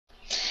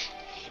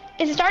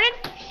Is it started?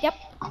 Yep.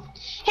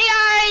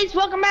 Hey guys,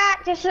 welcome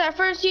back. This is our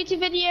first YouTube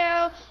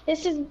video.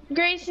 This is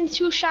Grayson's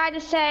too shy to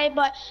say,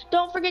 but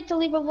don't forget to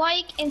leave a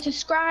like and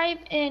subscribe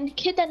and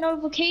hit that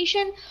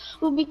notification.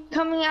 We'll be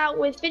coming out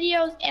with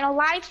videos and a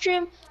live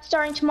stream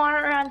starting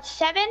tomorrow around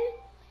 7.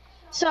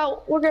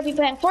 So we're gonna be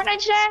playing Fortnite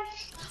today.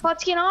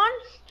 Let's get on.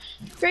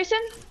 Grayson?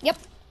 Yep.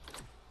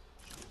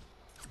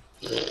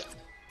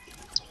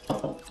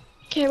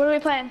 Okay, what are we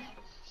playing?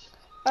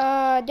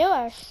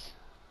 Duos.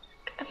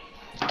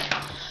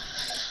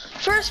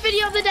 First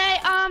video of the day.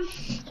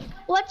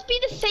 Let's be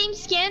the same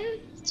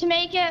skin to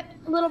make it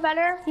a little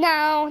better.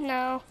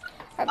 No.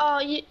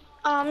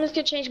 I'm just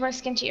gonna change my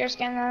skin to your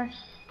skin then.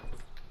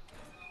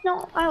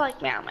 No, I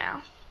like Meow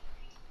Meow.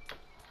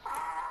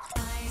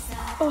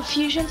 Oh,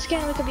 fusion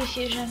skin. Look at be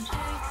fusion.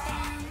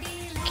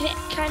 Can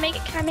I make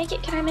it? Can I make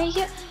it? Can I make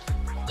it?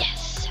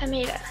 Yes, I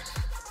made it.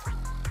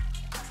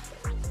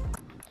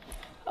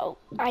 Oh,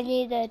 I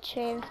need to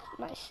change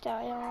my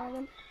style on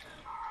him.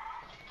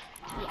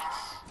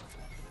 Yes.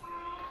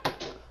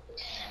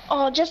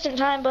 Oh, just in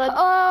time, bud.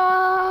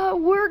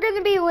 We're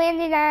gonna be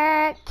landing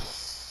at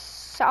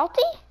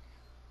Salty?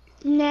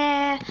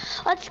 Nah,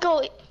 let's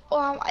go.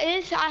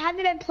 I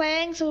haven't been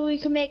playing, so we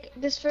can make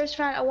this first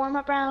round a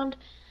warm-up round.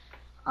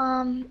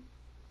 No,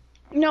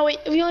 we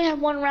only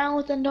have one round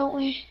with them, don't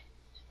we?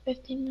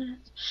 15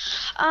 minutes.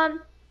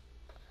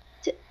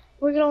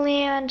 We're gonna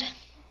land.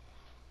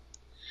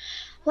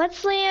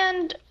 Let's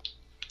land.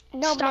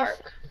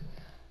 Stark.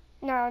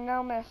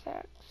 No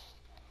methods.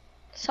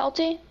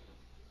 Salty.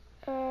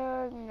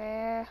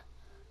 Nah.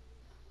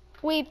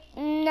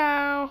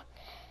 No.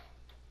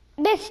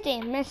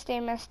 Misty.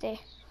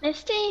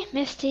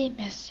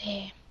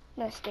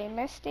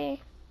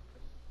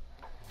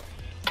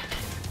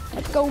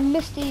 Let's go,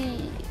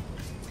 Misty.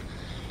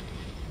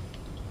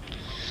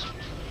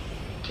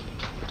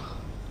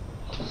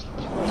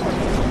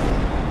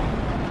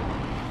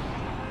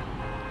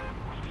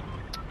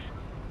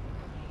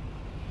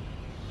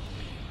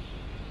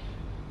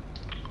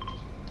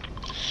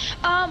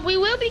 We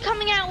will be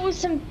coming out with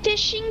some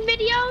fishing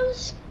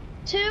videos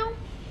too.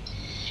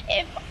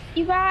 If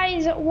you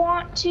guys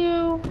want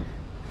to,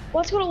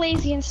 let's go to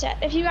lazy instead.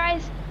 If you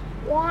guys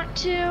want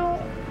to,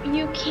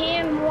 you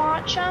can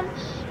watch them.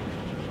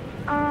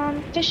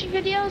 Fishing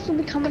videos will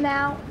be coming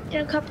out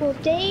in a couple of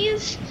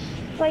days.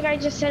 Like I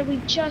just said, we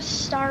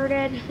just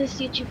started this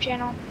YouTube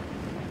channel.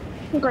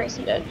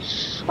 Grayson did.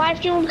 Live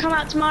stream will come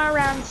out tomorrow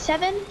around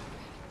 7.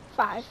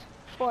 5,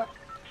 4.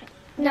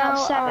 No,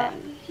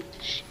 7.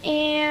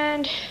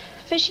 And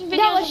fishing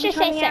videos let's will be just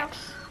say coming out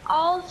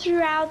all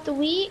throughout the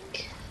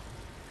week.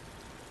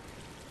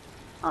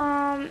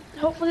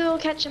 Hopefully we'll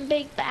catch some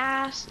big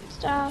bass and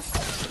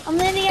stuff. I'm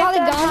landing at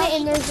the house.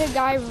 And there's a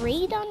guy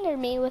right under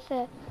me with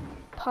a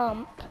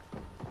pump.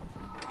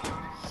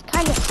 He's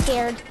kind of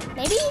scared.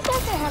 Maybe he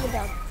doesn't have a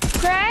gun.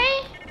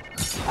 Gray?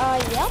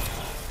 Yep.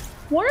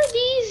 What are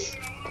these?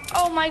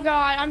 Oh my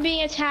god, I'm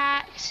being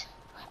attacked.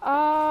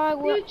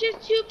 There's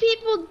just 2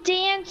 people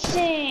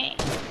dancing.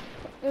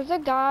 There's a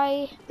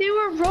guy. They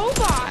were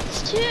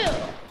robots too.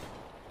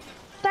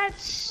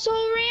 That's so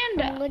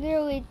random.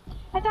 Literally.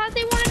 I thought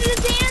they wanted to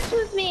dance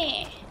with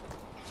me.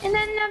 And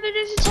then now they're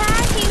just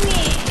attacking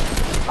me.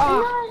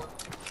 Oh.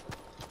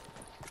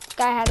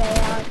 Guy had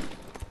a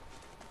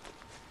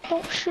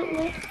Don't shoot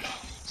me.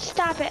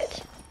 Stop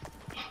it.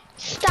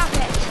 Stop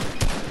it.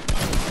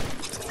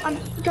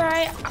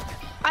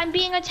 I'm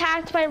being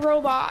attacked by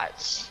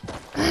robots.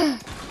 They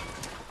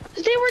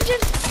were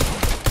just...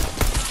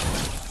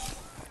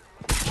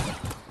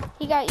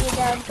 He got you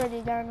down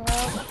pretty darn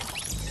well.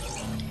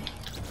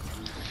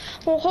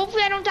 Well,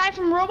 hopefully I don't die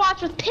from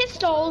robots with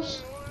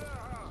pistols.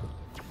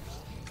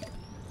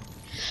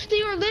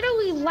 They were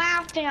literally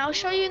laughing. I'll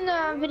show you in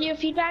the video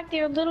feedback. They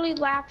were literally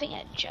laughing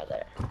at each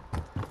other.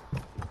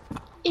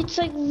 It's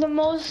like the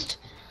most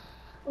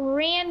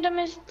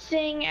randomest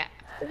thing.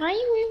 Why are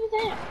you over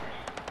there?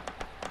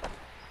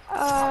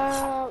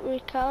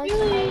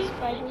 Really?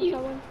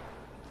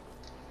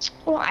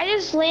 Well, I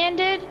just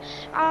landed.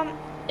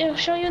 It'll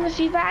show you in the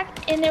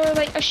feedback, and there were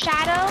like a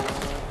shadow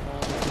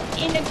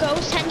and a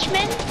ghost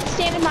henchman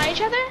standing by each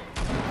other,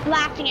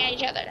 laughing at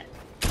each other.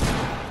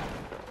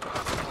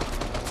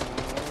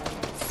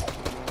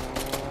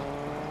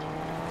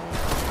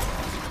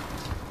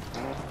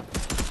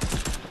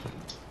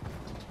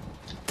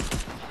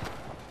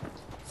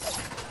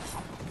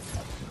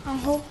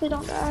 Hopefully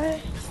don't die.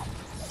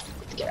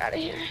 Let's get out of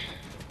here.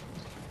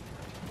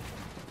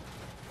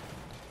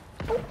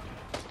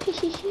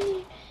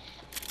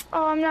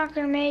 Oh, I'm not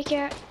gonna make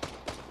it.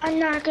 I'm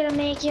not gonna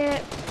make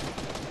it.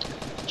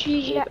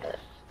 GG.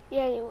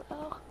 Yeah, you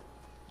will.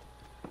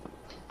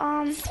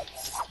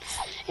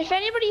 If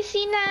anybody's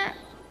seen that,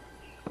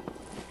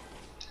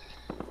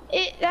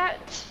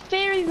 that's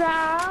very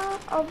rare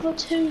of the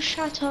 2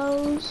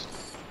 shadows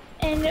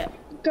and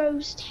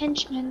ghost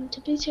henchmen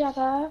to be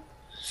together.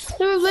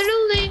 They were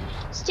literally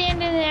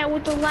standing there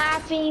with the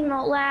laughing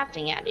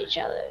at each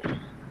other.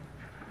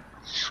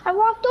 I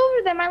walked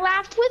over them, I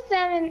laughed with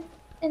them,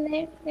 and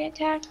they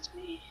attacked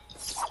me.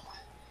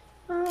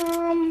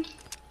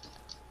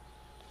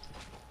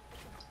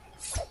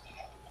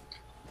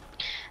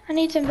 I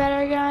need some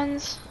better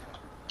guns.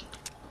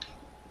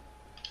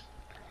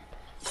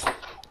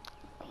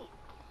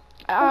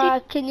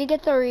 Can you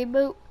get the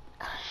reboot?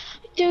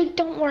 Dude,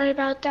 don't worry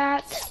about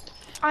that.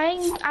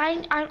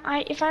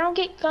 If I don't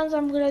get guns,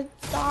 I'm gonna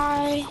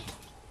die.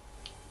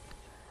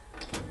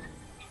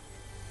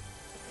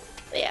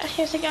 Yeah,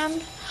 here's a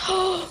gun.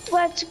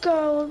 Let's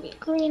go.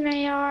 Green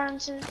AR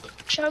and some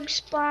chug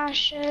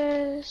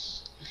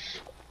splashes.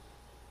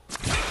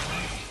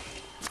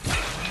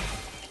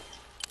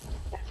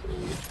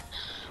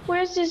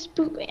 Where's this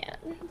boot man?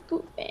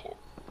 Boot man.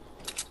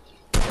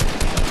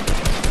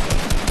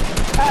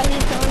 Oh,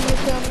 he's going to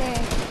kill me.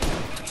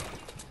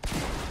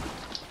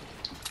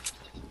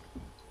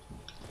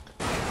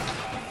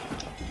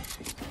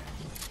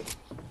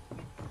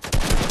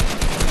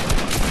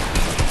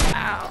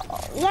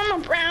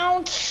 One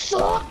round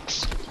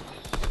sucks.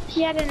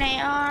 He had an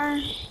AR.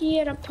 He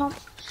had a pump.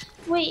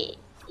 Wait,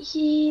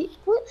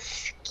 what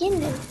skin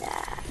is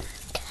that?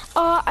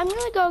 I'm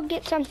gonna go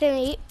get something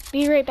to eat.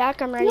 Be right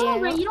back. I'm ready. No,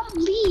 Ray, you don't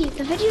leave.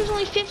 The video's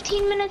only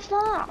 15 minutes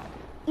long.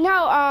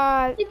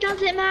 No, it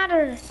doesn't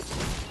matter.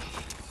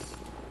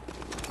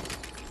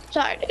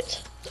 Sorry, dude.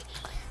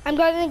 I'm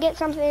going to get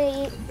something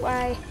to eat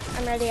while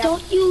I'm ready.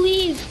 Don't you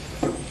leave.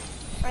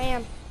 I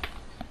am.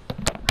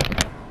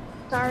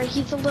 Sorry,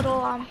 he's a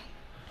little,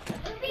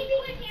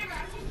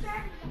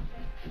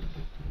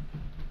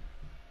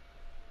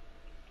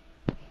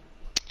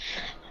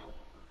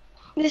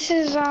 This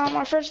is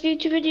our first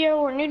YouTube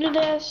video. We're new to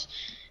this.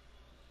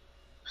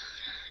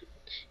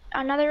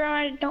 Another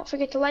reminder, don't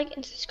forget to like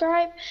and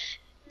subscribe.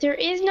 There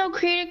is no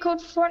creator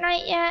code for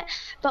Fortnite yet,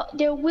 but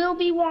there will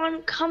be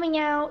one coming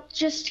out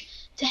just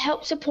to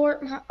help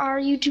support our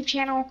YouTube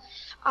channel.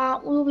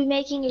 We'll be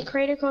making a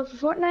creator code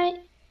for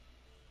Fortnite.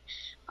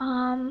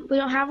 We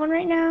don't have one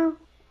right now.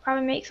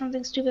 Probably make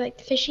something stupid like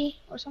the fishy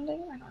or something.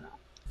 I don't know.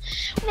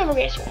 Whatever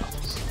gets your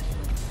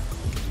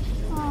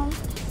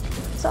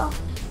so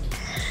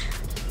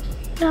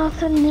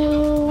nothing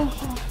new.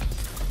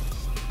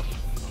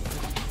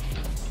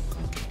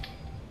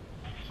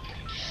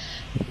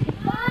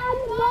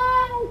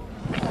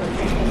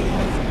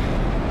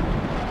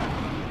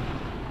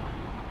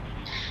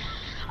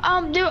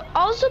 There'll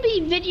also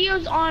be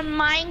videos on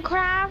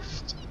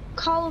Minecraft,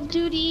 Call of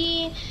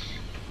Duty,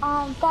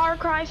 Far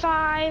Cry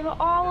 5,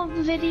 all of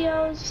the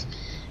videos.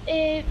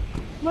 We're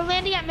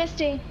landing at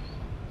Misty.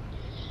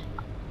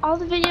 All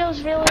the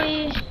videos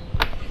really.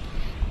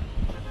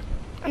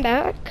 I'm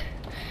back.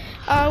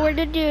 Where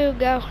did you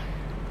go?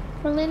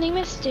 We're landing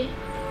Misty.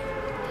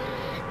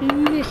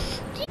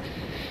 Misty.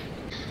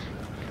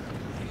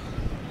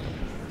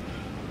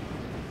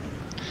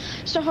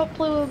 So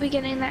hopefully we'll be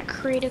getting that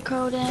creator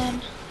code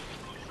in.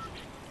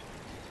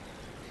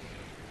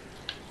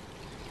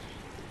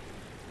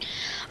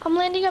 I'm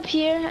landing up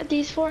here at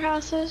these 4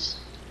 houses.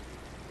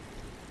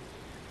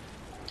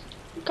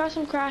 Got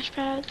some crash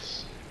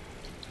pads.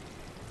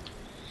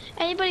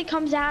 Anybody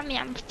comes at me,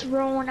 I'm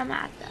throwing them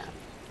at them.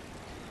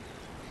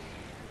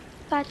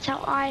 That's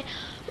how I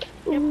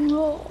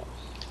roll.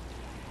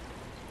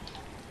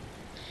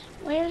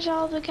 Where's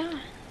all the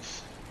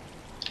guns?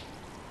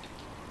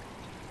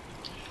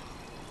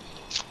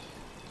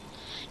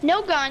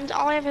 No guns,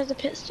 all I have is a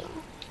pistol.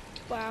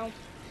 Wow.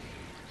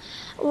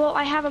 Well,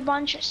 I have a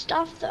bunch of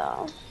stuff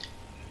though.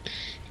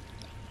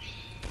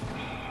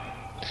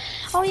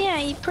 Oh yeah,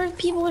 you put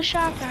people with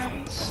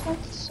shotguns.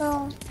 That's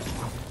so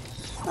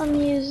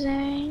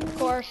amusing. Of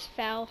course,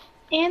 fell.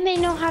 And they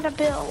know how to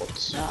build,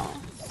 so.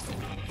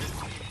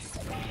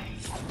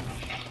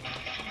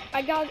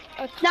 I got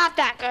a... Not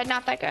that good,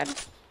 not that good.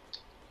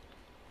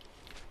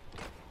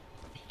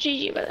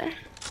 GG, brother.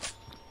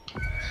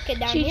 Get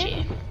down GG.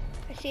 here.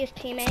 I see his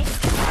teammate.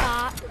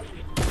 Pop.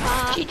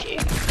 Pop. GG.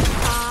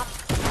 Pop.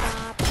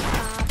 Pop.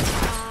 Pop.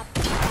 Pop.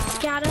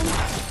 Pop. Got him?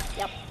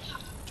 Yep.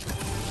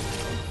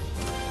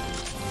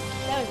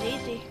 That was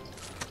easy.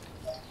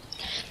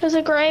 There's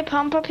a gray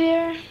pump up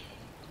here.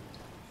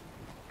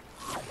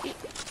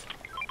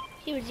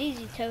 He was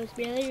easy toes,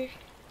 brother.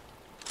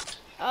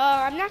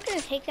 I'm not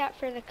gonna take that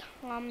for the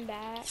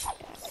combat.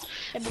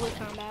 The blue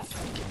combat.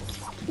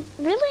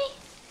 Really?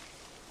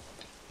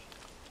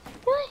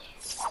 Really?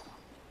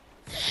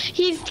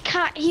 He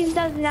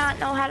does not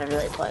know how to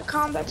really play.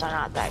 Combats are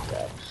not that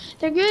good.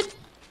 They're good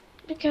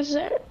because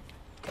they're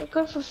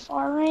good for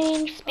far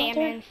range.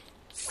 Spamming.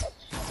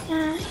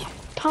 Yeah,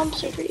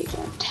 pumps are pretty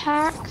good.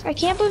 Tax. I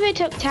can't believe they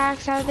took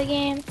tax out of the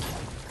game.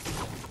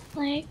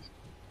 Like,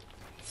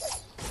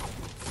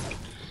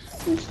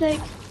 it's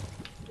like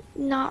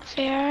not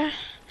fair.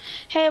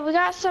 Hey, we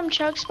got some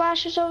chug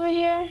splashes over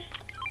here.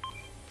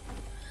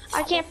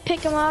 I can't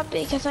pick them up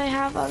because I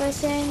have other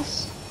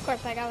things. Of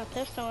course, I got a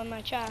pistol in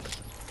my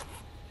chest.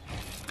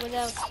 What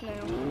else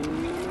now?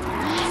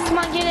 Come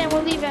on, get in.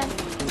 We're leaving.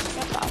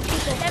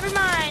 Never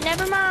mind.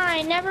 Never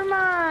mind. Never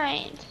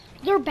mind.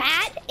 They're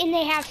bad and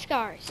they have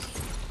scars.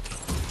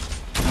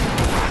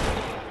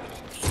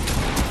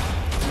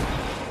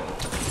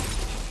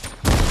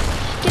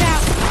 Get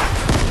out.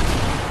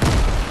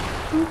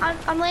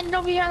 I'm landing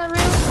over here on the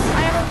roof.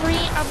 I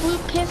have a blue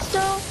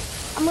pistol.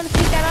 I'm gonna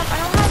pick that up. I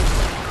don't have.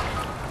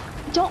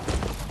 Don't.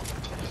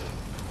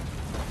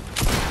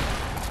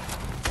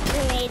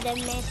 Grenade in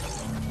me.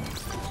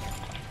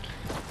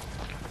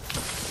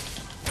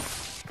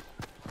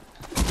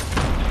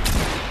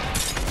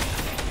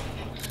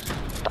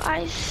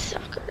 Bye,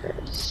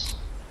 suckers.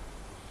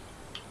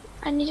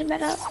 I need to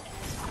med up.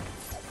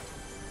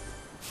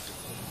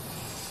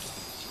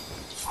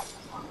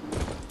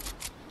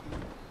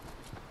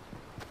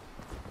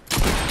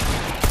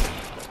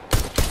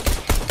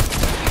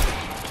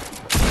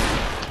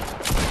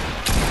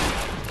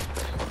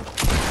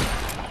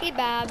 He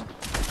bad. I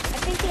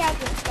think he has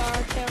a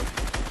scar too.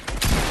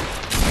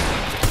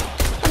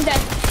 I'm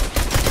dead.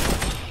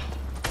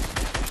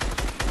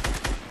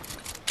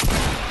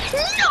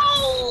 No!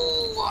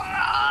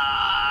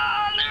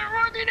 They're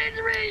running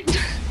into me.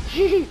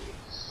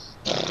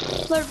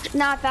 They're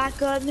not that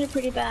good. They're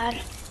pretty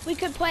bad. We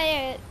could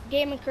play a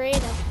game of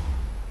creative.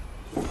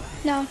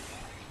 No.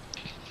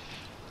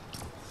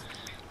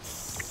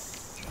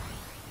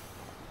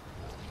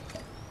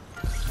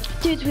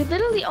 Dude, we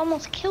literally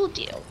almost killed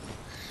you.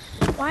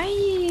 Why are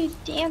you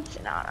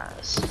dancing on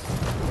us?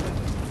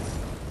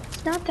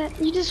 It's not that,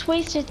 you just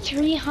wasted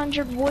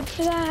 300 wood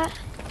for that.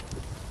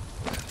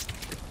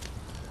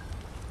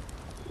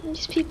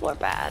 These people are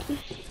bad.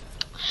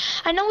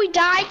 I know we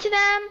died to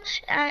them.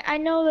 I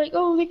know like,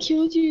 oh, they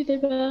killed you, they're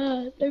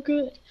bad, they're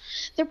good.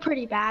 They're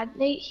pretty bad.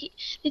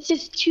 It's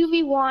just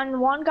 2v1.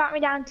 One got me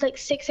down to like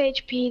 6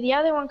 HP. The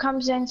other one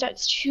comes in,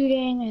 starts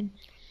shooting and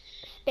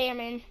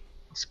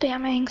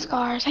spamming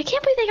scars. I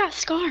can't believe they got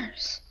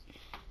scars.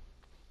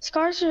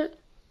 Scars are,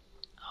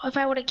 oh, if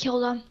I would have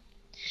killed them.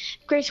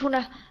 Grace would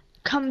have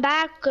come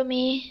back with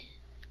me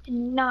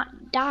and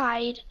not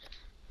died.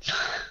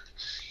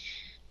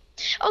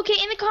 Okay,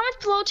 in the comments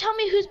below, tell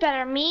me who's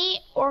better, me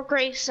or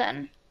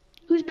Grayson.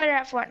 Who's better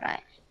at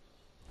Fortnite?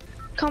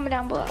 Comment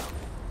down below.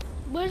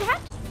 What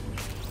happened?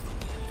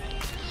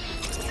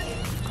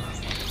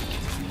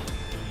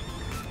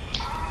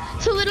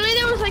 So literally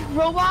there was like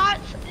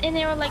robots and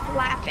they were like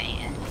laughing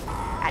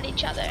at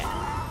each other.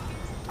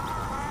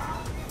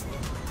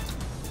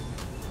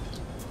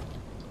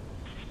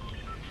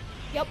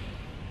 Yep.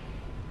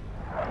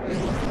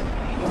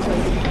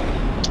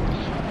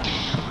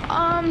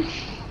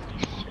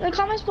 In the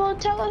comments below,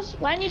 tell us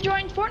when you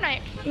joined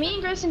Fortnite. Me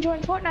and Grayson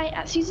joined Fortnite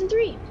at season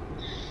 3.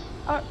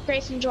 Or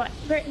Grayson joined.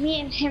 Me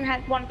and him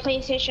had one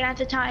PlayStation at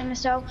the time,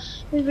 so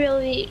we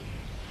really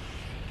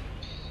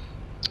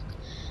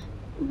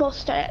both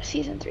started at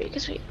season 3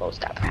 because we both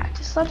got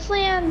practice. Let's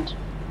land.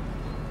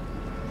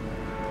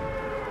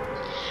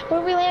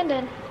 Where we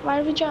landed? Why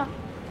did we jump?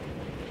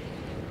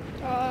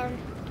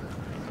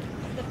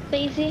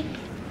 Lazy?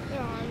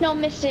 No,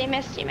 Misty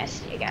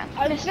again.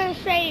 I was gonna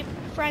say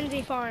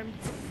Frenzy Farm.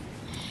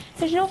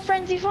 There's no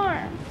Frenzy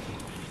Farm.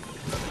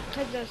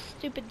 Because of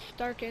stupid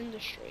Stark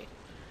Industry.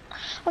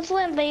 Let's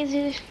land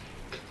Lazy.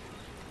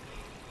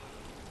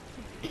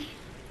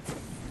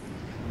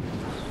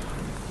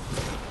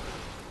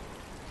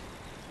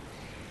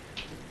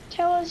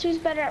 Tell us who's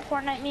better at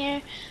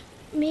Fortnite,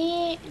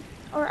 me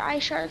or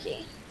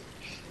iSharky.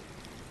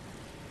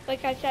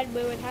 Like I said,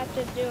 we would have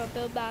to do a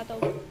build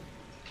battle.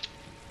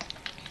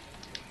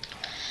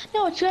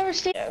 No, it's whoever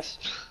stays.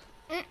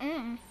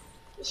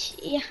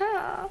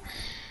 Yeah.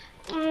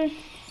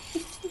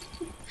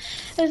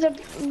 There's a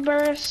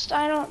burst.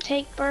 I don't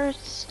take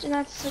burst, and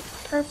that's like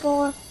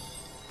purple.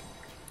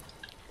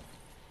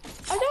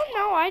 I don't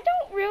know. I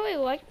don't really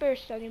like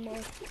burst anymore.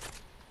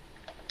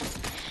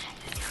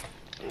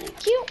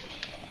 Cute.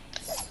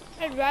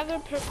 I'd rather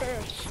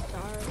prefer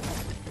star.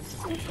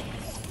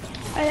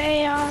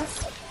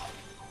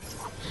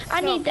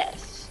 I need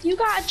this. You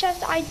got a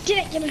chest. I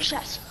didn't get a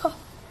chest. Oh.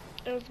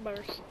 It was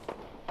burst.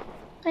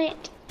 I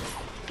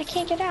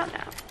can't get out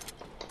now.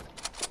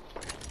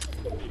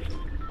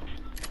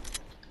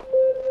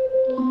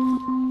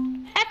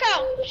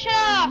 Echo, shut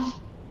off.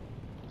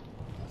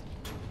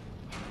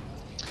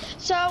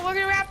 So we're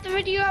gonna wrap the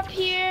video up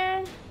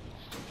here.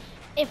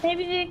 If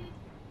maybe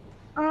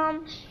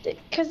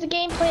because the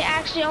gameplay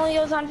actually only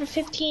goes on for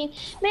 15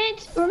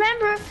 minutes.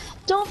 Remember,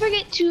 don't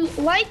forget to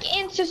like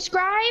and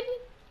subscribe.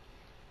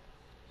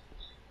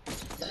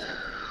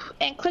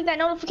 And click that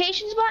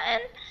notifications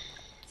button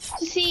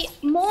to see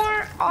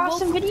more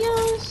awesome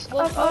videos.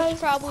 We'll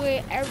post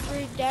probably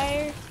every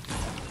day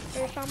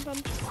or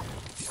something.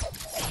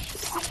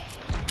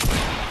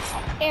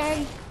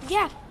 And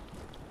yeah.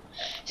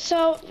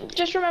 So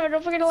just remember,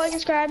 don't forget to like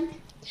and subscribe.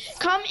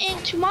 Come in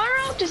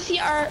tomorrow to see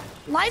our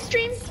live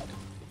stream.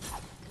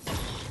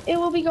 It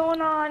will be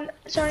going on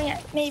starting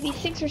at maybe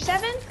 6 or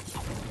 7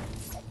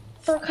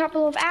 for a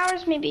couple of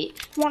hours, maybe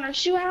 1 or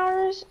 2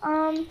 hours.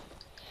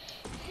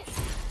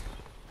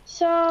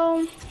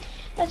 So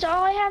that's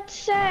all I have to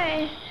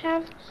say.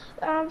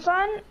 Have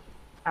fun.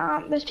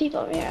 There's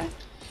people over here.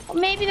 Well,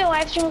 maybe the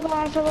live stream will go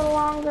on for a little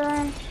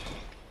longer.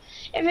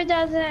 If it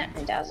doesn't,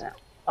 it doesn't.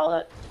 Oh,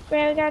 look, we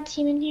got a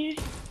team in here.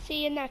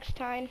 See you next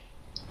time.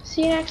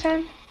 See you next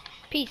time.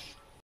 Peace.